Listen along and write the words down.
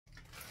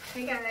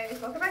Hey guys,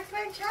 welcome back to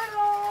my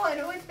channel. I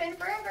know it's been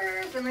forever.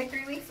 It's been like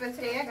 3 weeks, but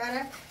today I got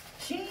a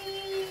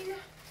Shein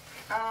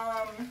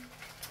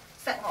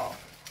set haul.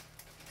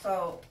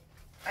 So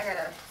I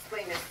gotta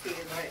explain this to you,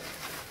 but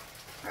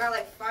I got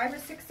like 5 or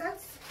 6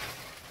 sets.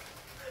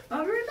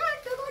 I'll be right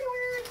back. Don't go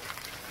anywhere.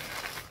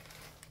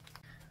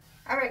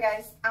 Alright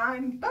guys,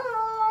 I'm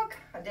back.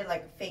 I did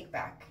like a fake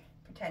back,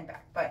 pretend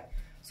back, but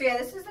so yeah,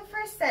 this is the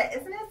first set.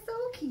 Isn't it so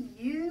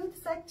cute?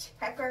 It's like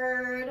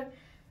checkered.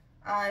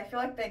 I feel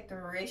like the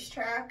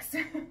racetracks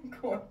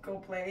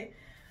go play.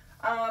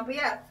 But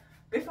yeah,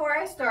 before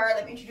I start,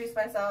 let me introduce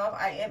myself.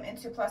 I am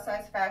into plus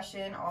size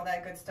fashion, all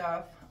that good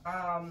stuff.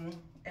 And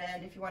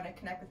if you want to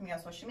connect with me on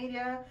social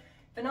media,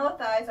 Vanilla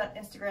Thighs on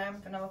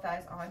Instagram, Vanilla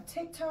Thighs on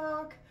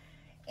TikTok.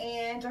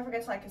 And don't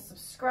forget to like and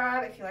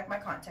subscribe if you like my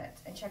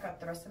content, and check out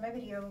the rest of my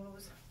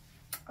videos.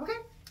 Okay,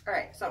 all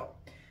right, so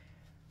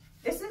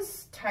this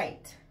is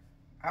tight.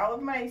 All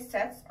of my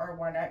sets are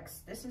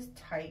 1X. This is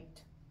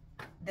tight.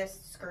 This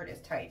skirt is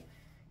tight.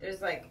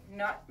 There's like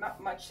not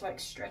much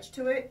like stretch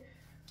to it.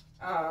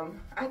 I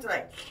had to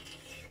like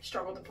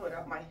struggle to pull it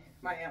out my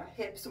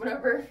hips,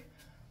 whatever.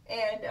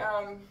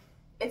 And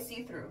it's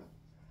see-through.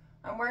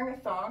 I'm wearing a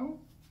thong,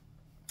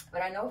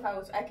 but I know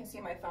if I can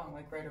see my thong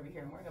like right over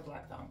here. I'm wearing a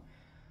black thong.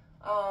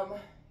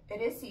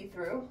 It is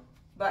see-through,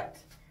 but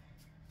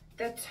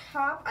the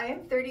top, I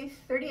am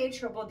 38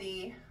 triple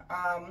D.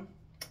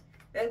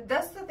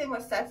 That's the thing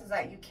with sets, is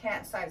that you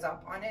can't size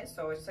up on it,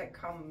 so it's like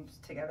comes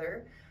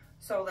together.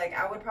 So like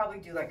I would probably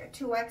do like a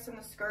 2X in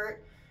the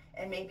skirt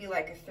and maybe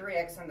like a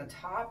 3X in the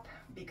top,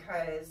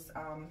 because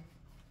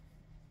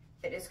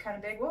it is kind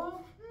of big.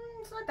 Well,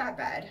 it's not that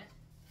bad.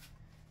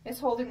 It's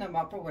holding them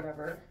up or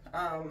whatever.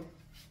 But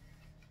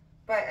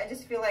I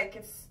just feel like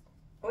it's,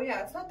 oh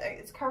yeah, it's not that,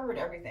 it's covered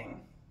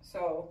everything.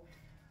 So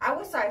I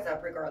would size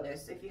up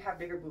regardless if you have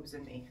bigger boobs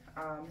than me.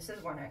 This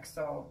is 1X,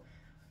 so.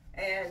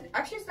 And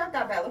actually it's not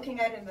that bad. Looking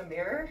at it in the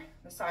mirror,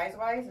 the size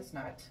wise, it's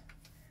not.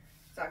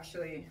 It's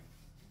actually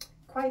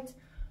quite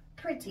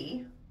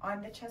pretty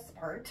on the chest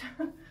part.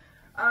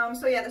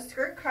 So yeah, the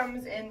skirt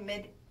comes in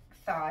mid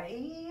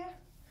thigh.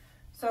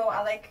 So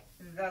I like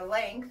the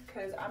length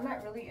because I'm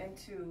not really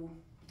into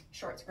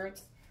short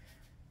skirts,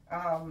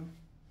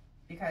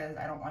 because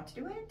I don't want to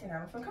do it and I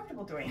don't feel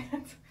comfortable doing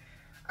it.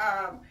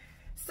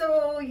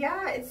 So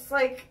yeah, it's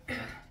like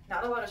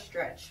not a lot of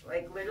stretch.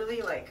 Like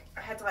literally, like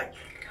I had to like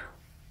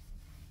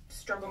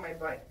struggle my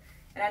butt,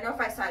 and I know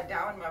if I sat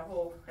down,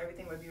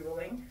 everything would be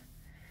rolling.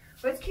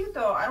 But it's cute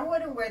though. I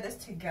wouldn't wear this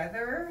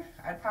together.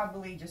 I'd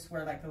probably just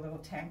wear like a little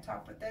tank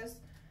top with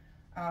this,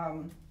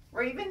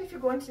 or even if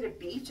you're going to the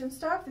beach and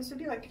stuff, this would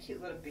be like a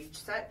cute little beach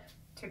set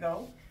to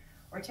go,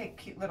 or take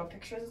cute little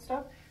pictures and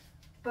stuff.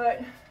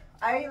 But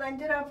I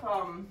ended up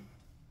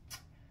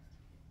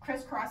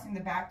crisscrossing the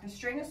back. The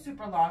string is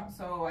super long,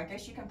 so I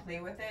guess you can play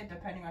with it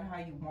depending on how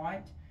you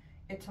want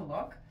it to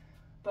look.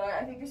 But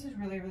I think this is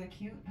really, really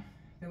cute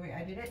the way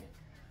I did it.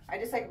 I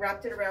just like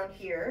wrapped it around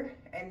here,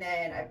 and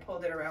then I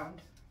pulled it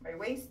around my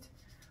waist,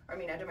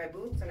 under my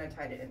boots, and I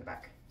tied it in the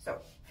back. So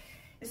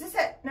this is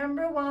set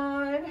number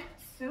 1.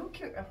 So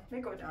cute. Oh, let me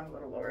go down a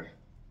little lower.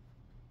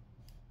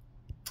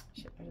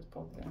 Shit, I just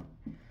pulled it down.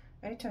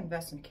 I need to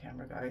invest in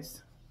camera,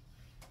 guys.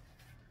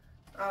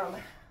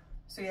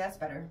 So yeah, that's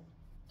better.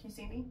 Can you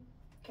see me?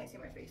 Can't see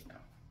my face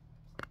now.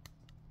 I'll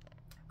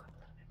go a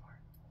little bit more.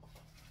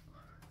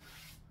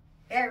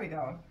 There we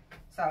go.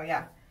 So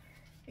yeah,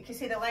 you can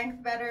see the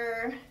length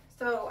better.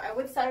 So I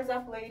would size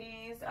up,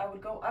 ladies. I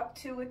would go up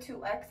to a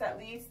 2X at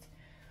least.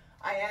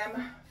 I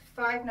am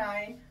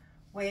 5'9",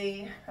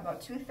 weigh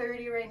about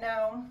 230 right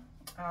now.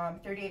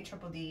 38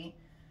 triple D,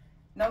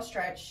 no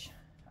stretch,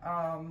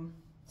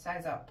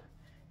 size up,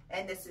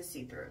 and this is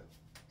see-through.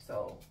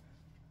 So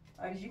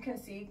as you can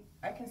see,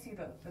 I can see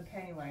the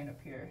panty line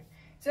up here.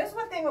 So that's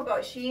one thing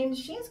about Shein.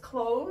 Shein's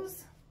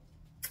clothes,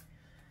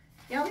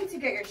 y'all need to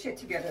get your shit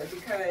together,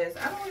 because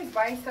I'm always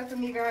buying stuff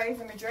from you guys.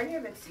 The majority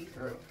of it's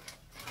see-through.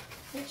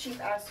 It's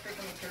cheap ass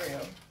freaking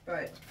material,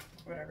 but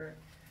whatever.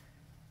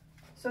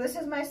 So this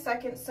is my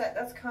second set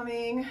that's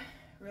coming.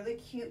 Really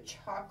cute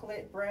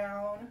chocolate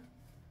brown.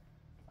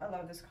 I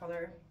love this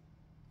color.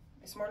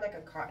 It's more like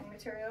a cotton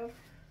material,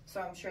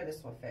 so I'm sure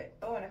this will fit.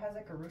 Oh, and it has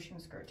like a ruching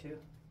skirt too.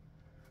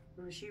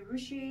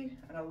 Ruchy,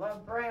 and I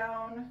love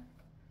brown.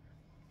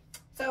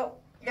 So,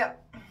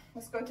 yep,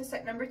 let's go to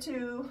set number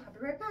 2. I'll be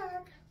right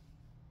back.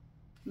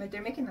 But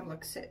they're making them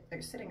look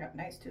they're sitting up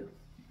nice too.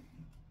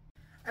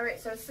 All right,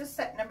 so this is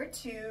set number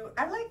 2.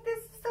 I like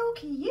this, so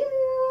cute.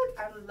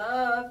 I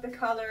love the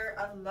color.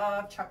 I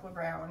love chocolate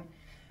brown.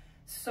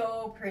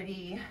 So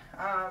pretty.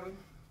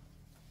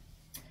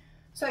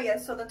 So yeah,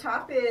 so the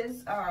top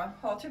is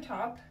halter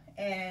top,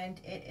 and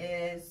it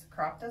is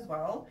cropped as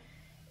well.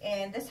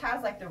 And this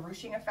has like the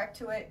ruching effect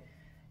to it.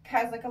 It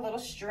has like a little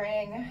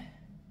string.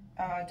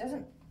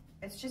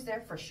 It's just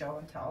there for show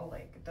and tell.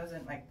 Like it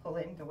doesn't like pull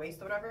in the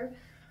waist or whatever.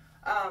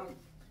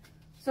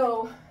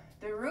 So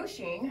the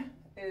ruching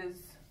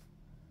is,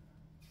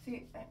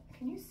 see,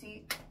 can you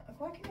see?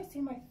 Why can I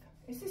see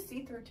is this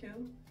see-through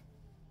too?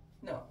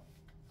 No.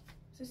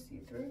 Is this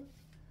see-through?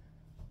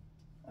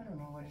 I don't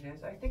know what it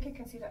is. I think I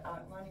can see the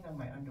outlining on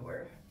my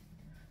underwear.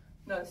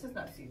 No, this is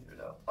not see-through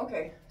though.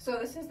 Okay, so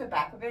this is the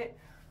back of it.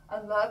 I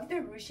love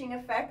the ruching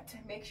effect.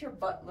 It makes your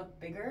butt look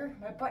bigger.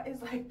 My butt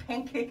is like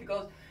pancake. It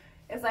goes,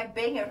 it's like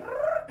banging.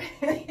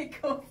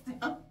 It goes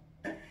down.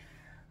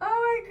 Oh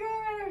my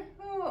god.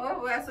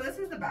 Oh, yeah. So this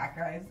is the back,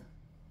 guys.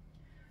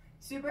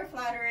 Super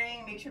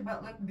flattering. Makes your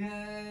butt look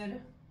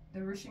good.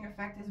 The ruching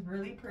effect is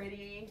really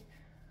pretty.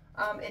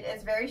 It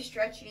is very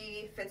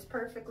stretchy. Fits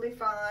perfectly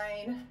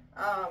fine.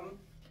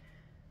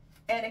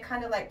 And it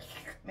kind of like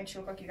makes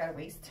you look like you got a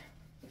waist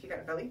if you got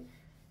a belly.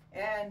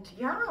 And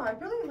yeah, I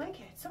really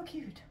like it. It's so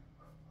cute.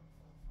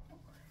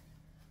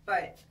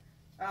 But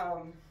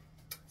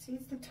see,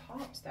 it's the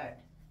tops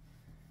that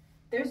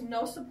there's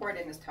no support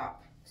in this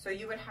top, so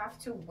you would have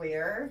to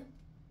wear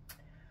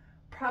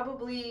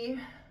probably,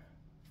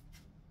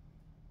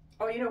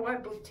 oh, you know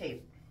what, boob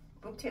tape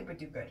would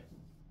do good,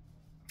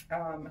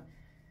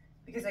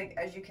 because like,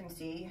 as you can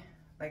see,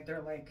 like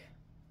they're like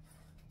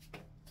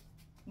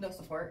no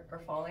support or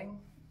falling,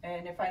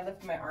 and if I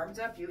lift my arms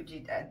up,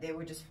 they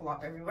would just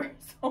flop everywhere.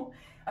 So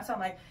I'm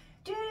like,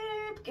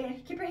 dude,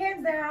 keep your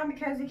hands down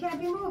because you can't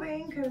be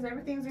moving because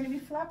everything's gonna be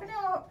flopping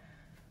out.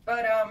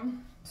 But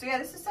so yeah,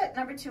 this is set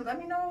number 2. Let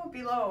me know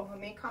below.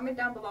 Comment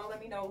down below. Let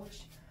me know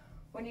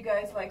when you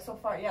guys like so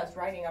far. Yeah, it's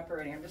riding up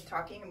already. I'm just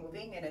talking and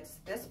moving, and it's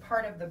this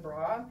part of the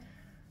bra.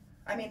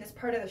 This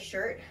part of the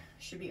shirt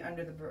should be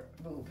under the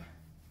boob.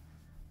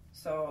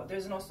 So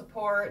there's no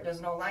support.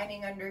 There's no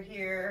lining under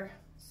here.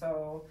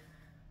 So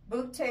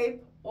boob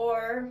tape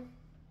or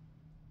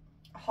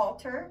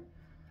halter.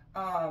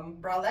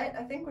 Bralette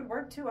I think would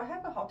work too. I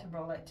have a halter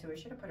bralette too. I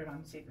should have put it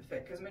on to see if it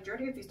fit, because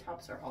majority of these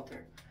tops are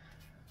halter.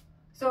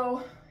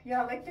 So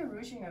yeah, I like the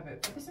ruching of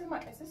it. But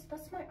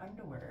that's my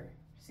underwear.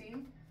 See?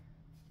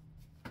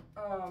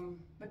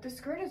 But the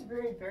skirt is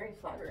very, very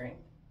flattering.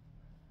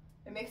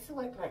 It makes it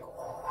look like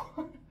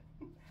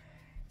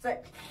it's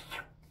like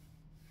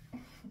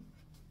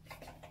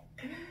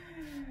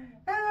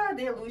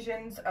the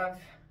illusions of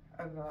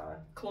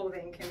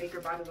clothing can make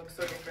your body look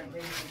so different,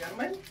 ladies and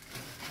gentlemen.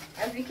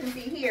 As we can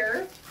see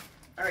here.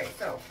 All right,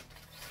 so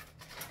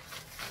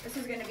this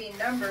is going to be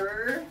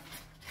number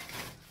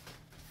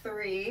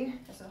 3.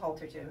 This is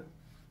halter 2.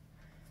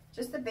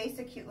 Just the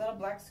basic cute little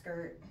black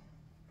skirt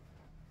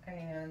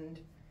and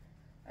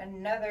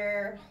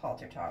another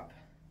halter top,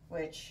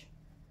 which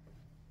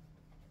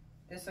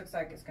this looks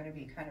like it's going to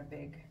be kind of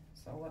big.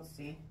 So let's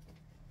see.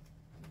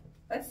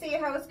 Let's see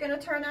how it's going to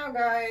turn out,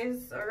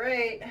 guys. All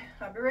right,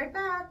 I'll be right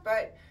back.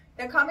 But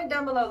yeah, comment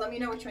down below. Let me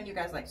know which one you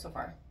guys like so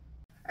far.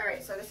 All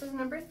right, so this is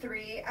number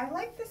 3. I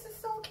like this. Is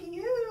so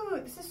cute.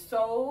 This is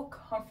so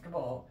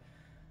comfortable.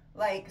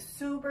 Like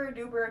super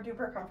duper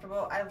duper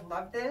comfortable. I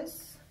love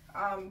this.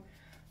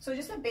 So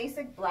just a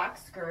basic black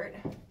skirt,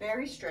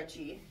 very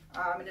stretchy,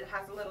 and it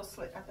has a little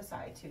slit at the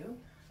side too.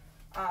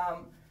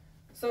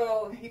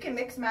 So you can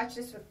mix match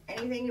this with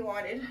anything you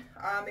wanted.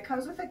 It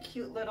comes with a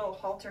cute little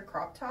halter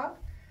crop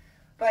top,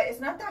 but it's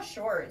not that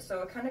short,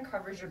 so it kind of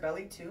covers your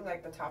belly too,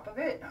 like the top of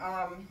it.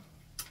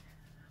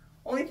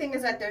 Only thing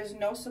is that there's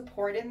no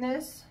support in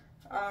this,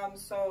 but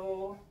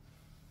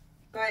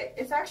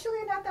it's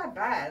actually not that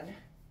bad.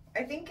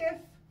 I think if,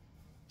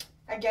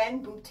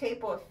 again, boob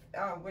tape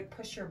would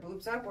push your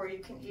boobs up, or you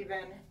can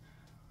even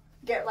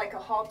get like a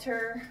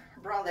halter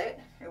bralette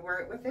and wear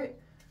it with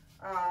it.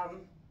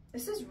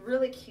 This is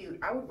really cute.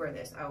 I would wear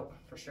this out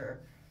for sure.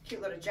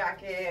 Cute little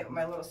jacket,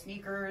 my little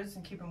sneakers,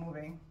 and keep it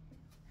moving.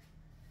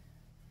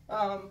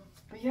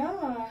 But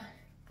yeah,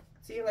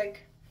 see,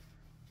 like,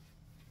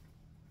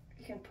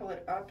 you can pull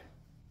it up.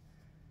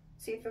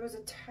 See, if it was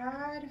a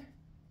tad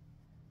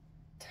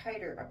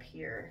tighter up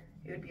here,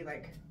 it would be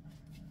like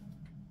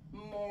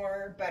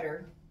more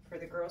better for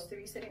the girls to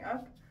be sitting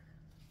up.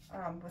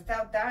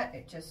 Without that,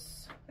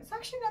 it's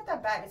actually not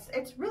that bad.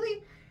 It's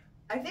really,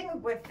 I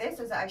think with this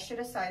is I should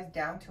have sized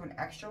down to an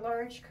extra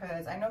large,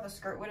 because I know the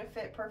skirt would have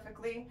fit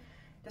perfectly.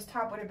 This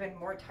top would have been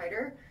more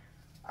tighter.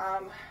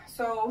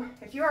 So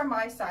if you are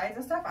my size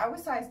and stuff, I would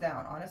size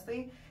down,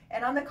 honestly.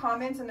 And on the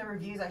comments and the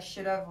reviews, I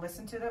should have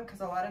listened to them,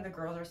 because a lot of the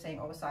girls are saying,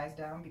 oh, size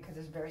down, because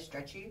it's very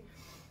stretchy.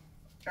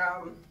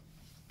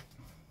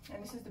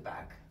 And this is the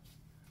back.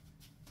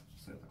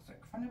 So it looks like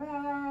from the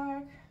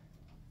back.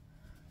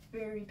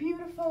 Very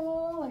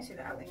beautiful. I see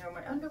the outline of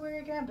my underwear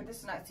again, but this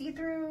is not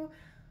see-through.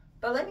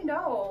 But let me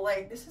know,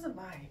 like, this is a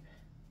vibe.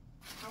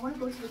 I want to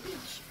go to the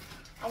beach.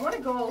 I want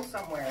to go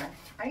somewhere.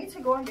 I need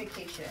to go on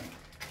vacation.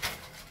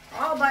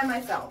 All by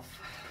myself.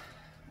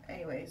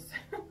 Anyways,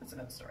 that's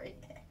another story.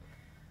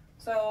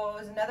 So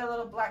there's another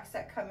little black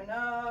set coming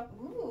up.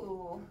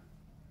 Ooh.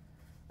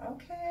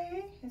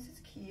 Okay, this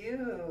is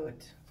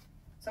cute.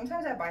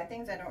 Sometimes I buy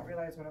things I don't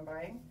realize what I'm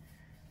buying.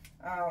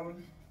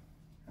 I'm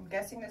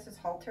guessing this is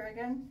halter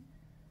again.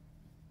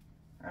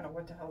 I don't know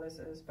what the hell this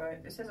is,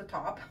 but this is a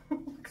top.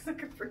 Looks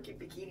like a freaking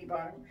bikini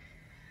bottom.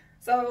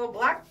 So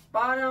black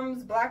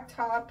bottoms, black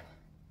top.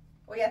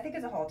 Oh yeah, I think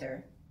it's a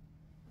halter.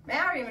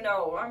 Man, I don't even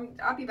know.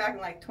 I'll be back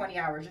in like 20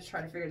 hours just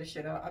trying to figure this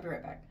shit out. I'll be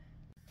right back.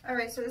 All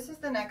right, so this is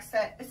the next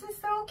set. This is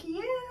so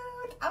cute.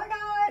 Oh my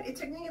God. It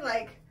took me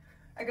like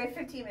a good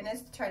 15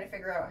 minutes to try to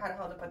figure out how the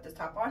hell to put this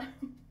top on.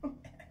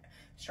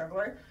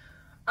 Struggler.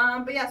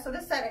 But yeah, so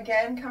this set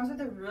again comes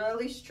with a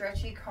really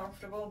stretchy,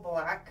 comfortable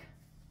black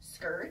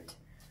skirt.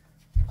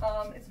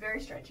 It's very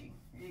stretchy.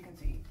 You can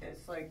see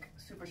it's like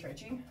super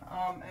stretchy.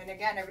 And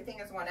again, everything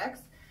is 1X.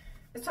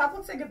 This top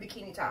looks like a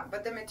bikini top,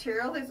 but the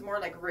material is more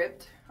like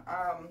ribbed.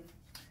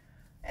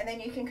 And then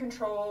you can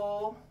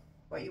control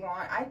what you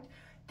want.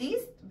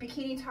 These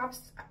bikini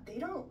tops, I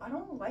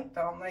don't like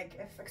them. Like,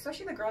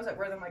 especially the girls that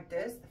wear them like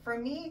this, for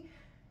me,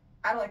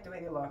 I don't like the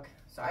way they look.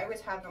 So I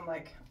always have them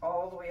like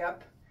all the way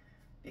up,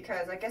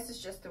 because I guess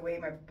it's just the way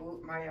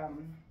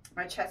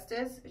my chest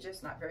is. It's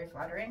just not very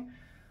flattering.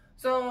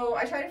 So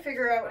I try to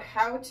figure out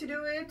how to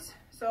do it.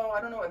 So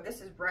I don't know if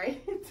this is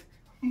right,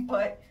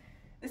 but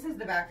this is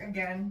the back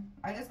again.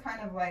 I just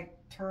kind of like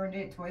turned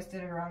it,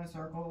 twisted it around in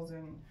circles,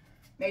 and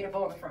made a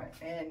bow in the front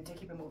and to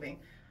keep it moving.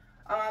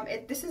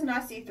 This is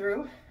not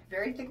see-through,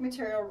 very thick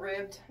material,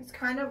 ribbed. It's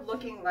kind of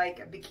looking like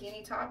a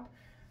bikini top,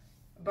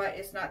 but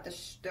it's not the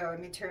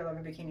material of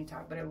a bikini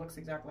top, but it looks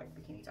exactly like a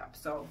bikini top.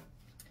 So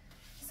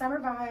summer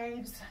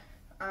vibes,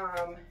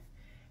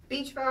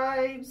 beach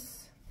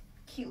vibes,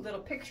 cute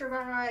little picture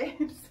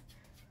vibes.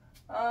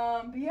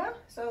 But yeah,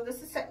 so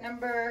this is set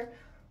number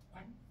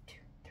 1, 2,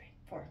 3,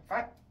 4,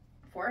 5.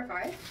 4 or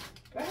 5.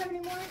 Do I have any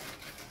more?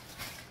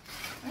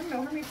 I don't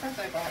know how many sets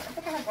I bought. I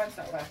think I have 1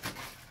 set left.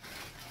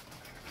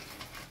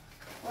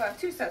 We'll have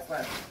 2 sets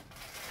left.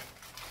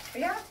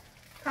 But yeah,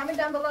 comment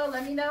down below.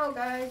 Let me know,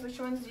 guys, which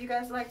ones do you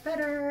guys like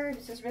better.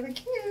 This is really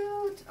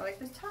cute. I like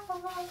this top a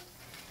lot.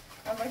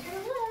 I like it a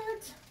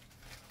lot.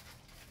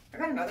 I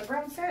got another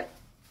brown set.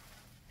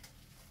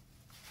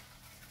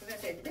 I was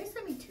gonna say, did they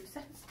send me 2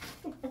 sets?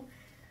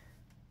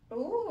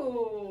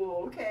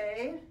 Ooh,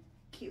 okay.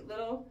 Cute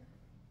little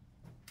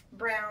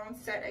brown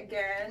set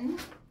again.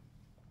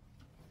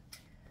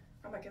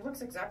 I'm like, it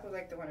looks exactly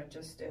like the one I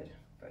just did,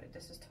 but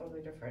this is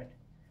totally different.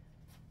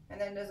 And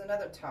then there's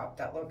another top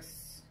that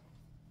looks...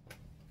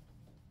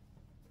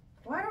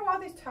 Why do all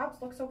these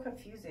tops look so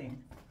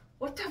confusing?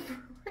 What the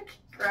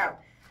freaking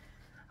crap?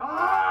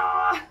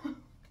 Ah!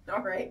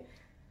 All right.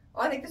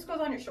 Oh, I think this goes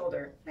on your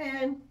shoulder.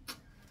 Man.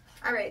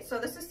 All right, so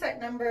this is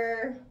set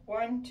number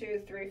 1,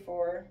 2, 3,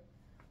 4,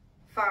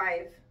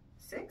 5,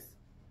 6?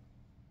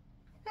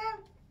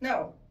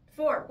 No,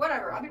 4,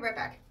 whatever. I'll be right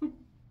back.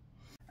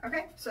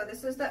 Okay, so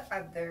this is the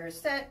other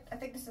set. I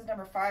think this is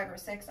number 5 or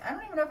 6. I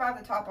don't even know if I have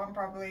the top on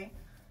properly,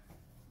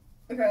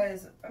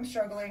 because I'm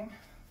struggling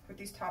with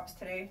these tops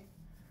today.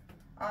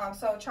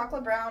 So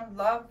chocolate brown,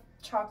 love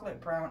chocolate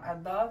brown. I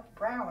love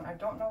brown. I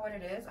don't know what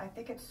it is. I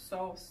think it's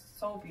so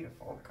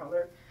beautiful, the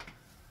color.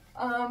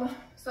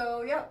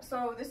 So yeah,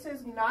 so this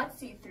is not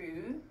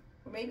see-through,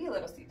 maybe a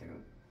little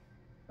see-through.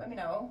 Let me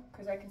know,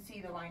 because I can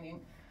see the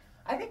lining.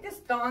 I think this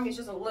thong is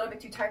just a little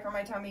bit too tight for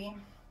my tummy.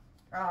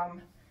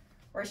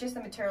 Or it's just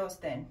the material is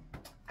thin.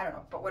 I don't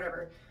know, but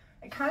whatever.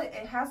 It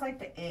has like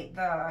the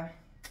I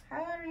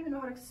don't even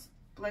know how to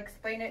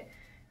explain it.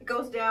 It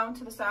goes down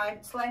to the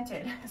side,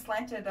 slanted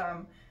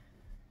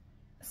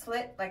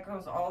slit, like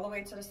goes all the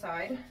way to the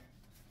side.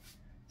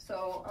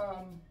 So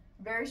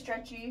very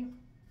stretchy,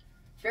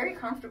 very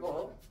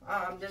comfortable.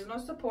 There's no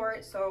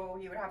support, so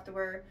you would have to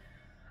wear,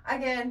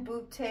 again,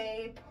 boob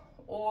tape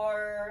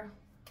or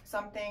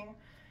something.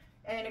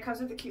 And it comes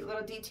with a cute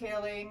little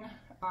detailing.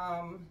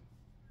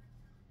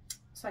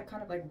 It's like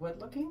kind of like wood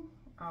looking,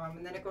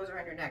 and then it goes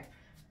around your neck.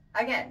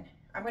 Again,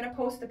 I'm gonna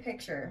post a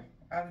picture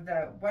of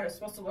what it's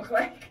supposed to look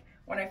like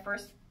when I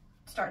first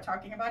start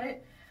talking about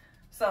it.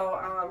 So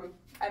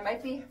I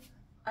might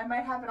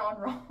have it on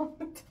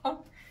wrong,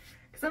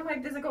 because I'm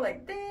like, does it go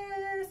like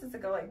this? Does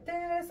it go like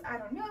this? I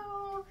don't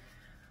know.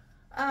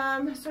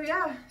 So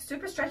yeah,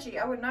 super stretchy.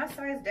 I would not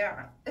size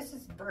down. This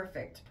is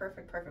perfect,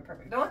 perfect, perfect,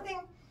 perfect. The only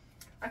thing,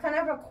 I kind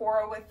of have a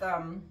quarrel with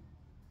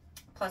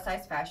plus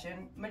size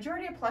fashion.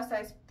 Majority of plus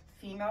size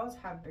females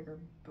have bigger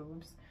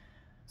boobs.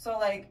 So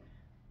like,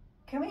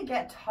 can we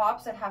get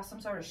tops that have some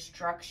sort of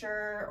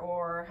structure,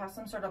 or have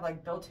some sort of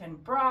like built-in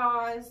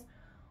bras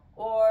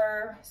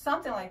or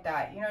something like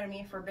that, you know what I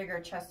mean, for bigger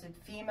chested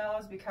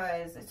females,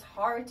 because it's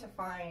hard to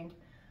find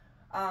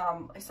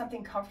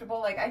something comfortable.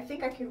 Like, I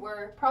think I could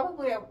wear,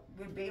 probably I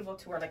would be able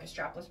to wear like a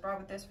strapless bra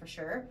with this for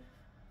sure,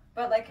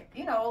 but like,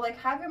 you know, like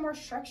have it more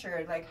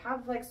structured, like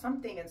have like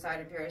something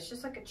inside of here. It's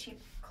just like a cheap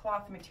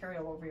cloth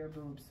material over your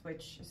boobs,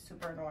 which is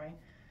super annoying.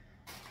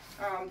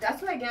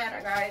 That's why, again,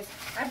 guys,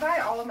 I buy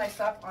all of my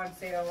stuff on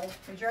sale.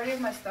 Majority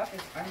of my stuff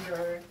is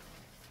under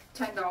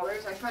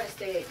 $10. I try to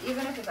stay,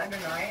 even if it's under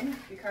 $9,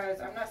 because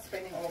I'm not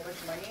spending a whole bunch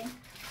of money.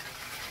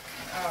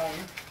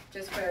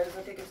 Just because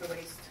I think it's a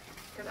waste.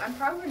 Because I'm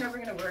probably never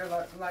going to wear a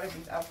lot of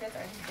these outfits.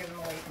 I just give them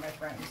away to my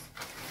friends.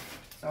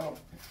 So,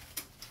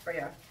 but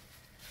yeah.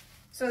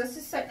 So this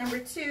is set number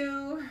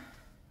 2.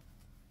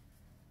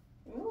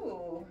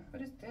 Ooh,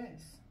 what is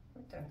this?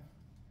 What the?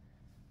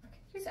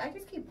 I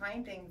just keep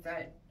buying things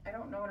that I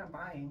don't know what I'm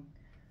buying.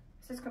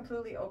 This is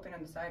completely open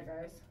on the side,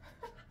 guys.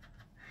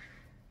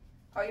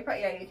 Oh,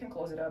 yeah, you can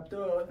close it up.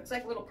 Duh. It's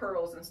like little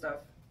pearls and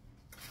stuff.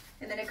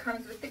 And then it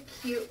comes with the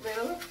cute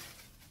little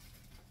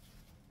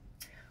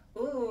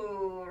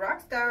Ooh,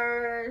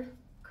 Rockstar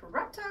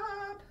crop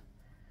top.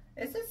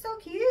 This is so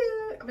cute.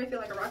 I'm gonna feel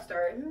like a rock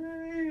star.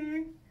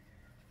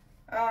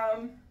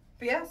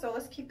 But yeah, so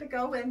let's keep it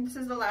going. This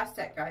is the last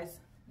set, guys.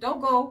 Don't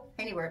go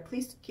anywhere.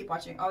 Please keep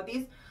watching. Oh,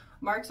 these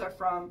marks are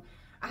from,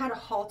 I had a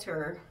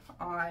halter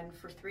on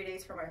for 3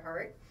 days for my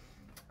heart.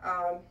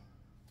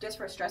 Just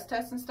for stress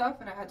tests and stuff,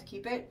 and I had to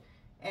keep it.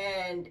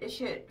 And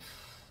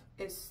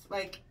it's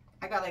like,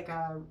 I got like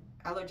a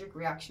allergic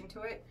reaction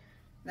to it.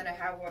 Then I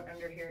have one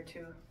under here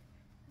too.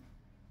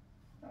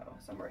 Oh,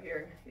 somewhere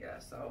here. Yeah,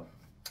 so.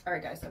 All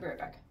right, guys, I'll be right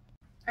back.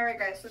 All right,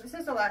 guys, so this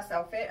is the last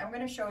outfit. I'm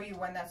gonna show you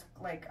one that's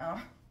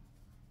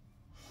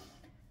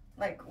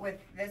like with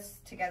this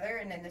together,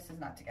 and then this is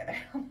not together.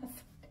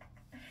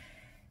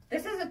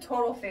 This is a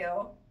total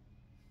fail.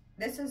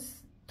 This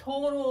is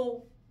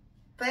total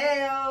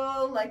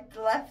fail. Like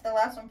the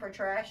last one for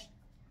trash.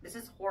 This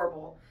is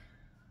horrible.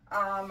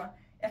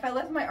 If I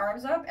lift my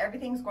arms up,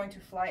 everything's going to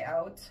fly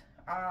out.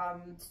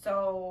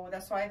 So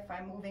that's why if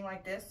I'm moving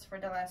like this for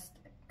the last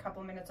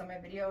couple minutes of my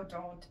video,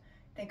 don't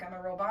think I'm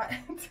a robot.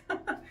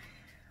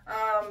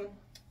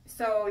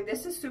 So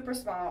this is super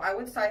small. I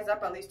would size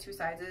up at least 2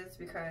 sizes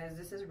because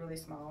this is really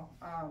small.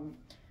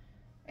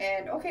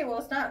 And okay, well,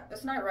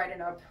 it's not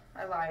riding up.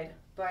 I lied.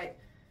 But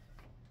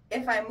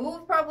if I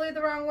move probably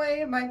the wrong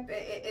way,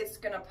 it's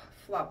gonna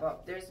flop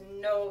up. This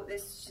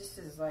just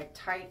is like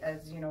tight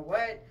as you know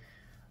what.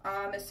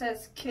 It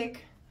says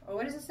kick. Oh,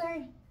 what does it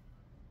say?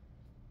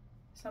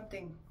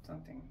 Something.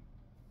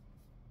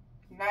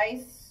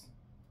 Nice.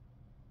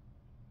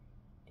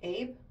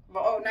 Abe?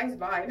 Oh, nice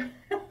vibe.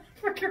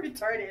 Freaking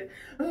retarded.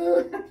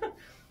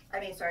 I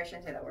mean, sorry, I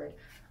shouldn't say that word.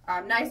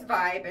 Nice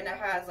vibe, and it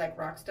has like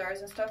rock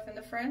stars and stuff in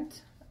the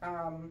front.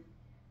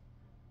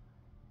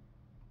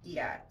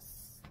 Yeah,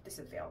 this is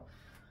a fail.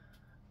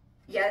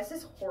 Yeah, this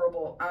is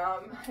horrible.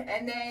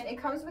 And then it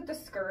comes with the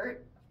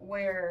skirt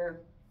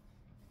where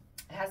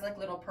it has like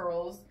little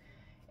pearls,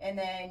 and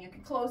then you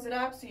can close it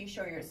up so you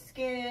show your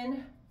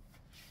skin.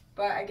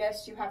 But I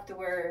guess you have to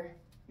wear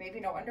maybe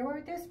no underwear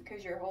with this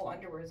because your whole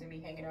underwear is gonna be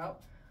hanging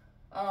out.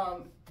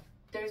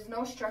 There's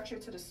no structure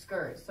to the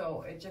skirt,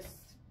 so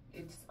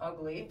it's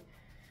ugly.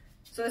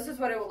 So this is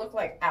what it would look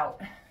like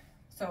out.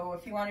 So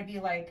if you want to be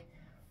like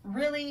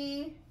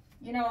really,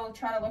 you know,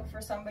 trying to look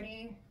for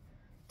somebody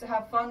to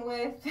have fun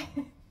with,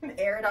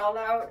 air it all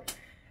out,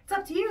 it's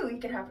up to you. You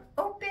can have it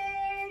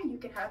open, you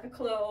can have it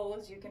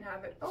closed, you can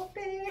have it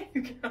open,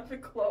 you can have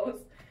it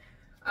closed.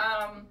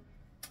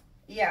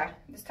 Yeah,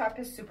 this top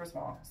is super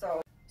small.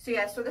 So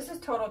yeah, so this is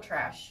total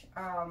trash.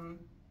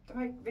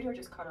 My video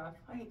just cut off.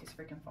 I hate this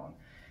freaking phone.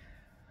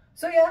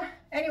 So yeah,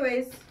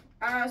 anyways,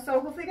 so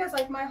hopefully you guys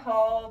like my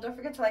haul. Don't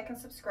forget to like and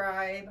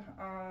subscribe.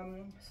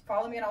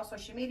 Follow me on all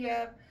social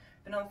media.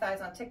 Vanilla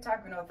Thighs on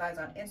TikTok, Vanilla Thighs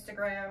on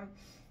Instagram.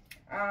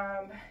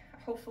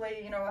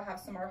 Hopefully, you know, I'll have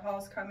some more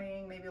hauls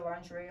coming, maybe a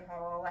lingerie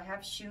haul. I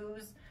have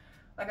shoes.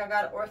 Like I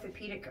got an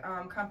orthopedic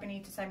company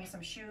to send me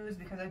some shoes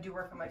because I do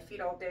work on my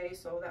feet all day,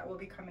 so that will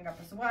be coming up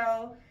as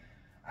well.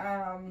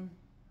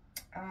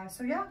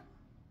 So yeah.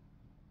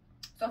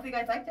 So if you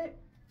guys liked it,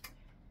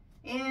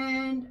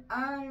 and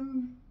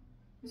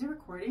is it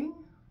recording?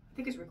 I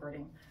think it's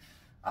recording.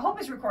 I hope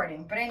it's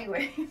recording, but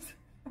anyways,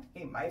 I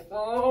hate my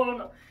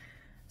phone.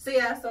 So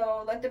yeah,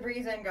 so let the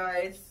breeze in,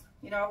 guys.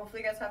 You know,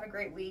 hopefully you guys have a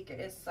great week.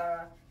 It is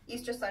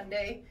Easter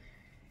Sunday,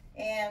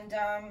 and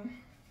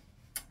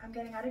I'm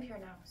getting out of here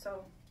now,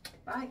 so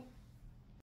bye.